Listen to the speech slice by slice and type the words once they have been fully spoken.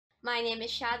My name is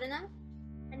Shahtana.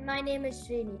 And my name is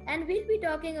Srini, and we'll be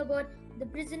talking about the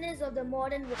prisoners of the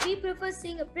modern world. We prefer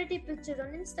seeing a pretty picture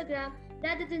on Instagram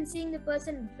rather than seeing the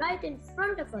person right in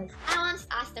front of us. I once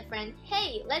asked a friend,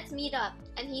 hey, let's meet up.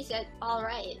 And he said,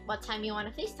 alright, what time you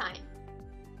want to FaceTime?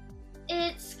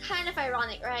 It's kind of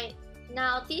ironic, right?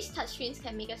 Now, these touchscreens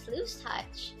can make us lose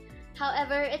touch.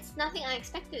 However, it's nothing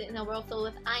unexpected in a world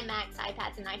filled with iMacs,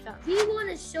 iPads, and iPhones. We want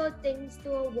to show things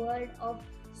to a world of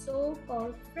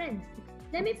so-called friends.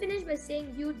 Let me finish by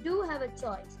saying you do have a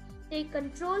choice. Take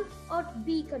control or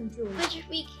be controlled. Which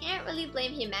we can't really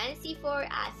blame humanity for,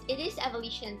 as it is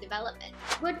evolution and development.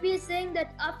 But we are saying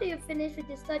that after you finish with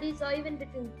your studies or even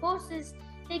between courses,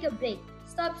 take a break.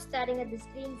 Stop staring at the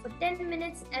screen for 10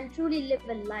 minutes and truly live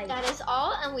a life. That is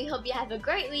all, and we hope you have a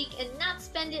great week and not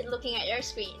spend it looking at your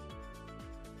screen.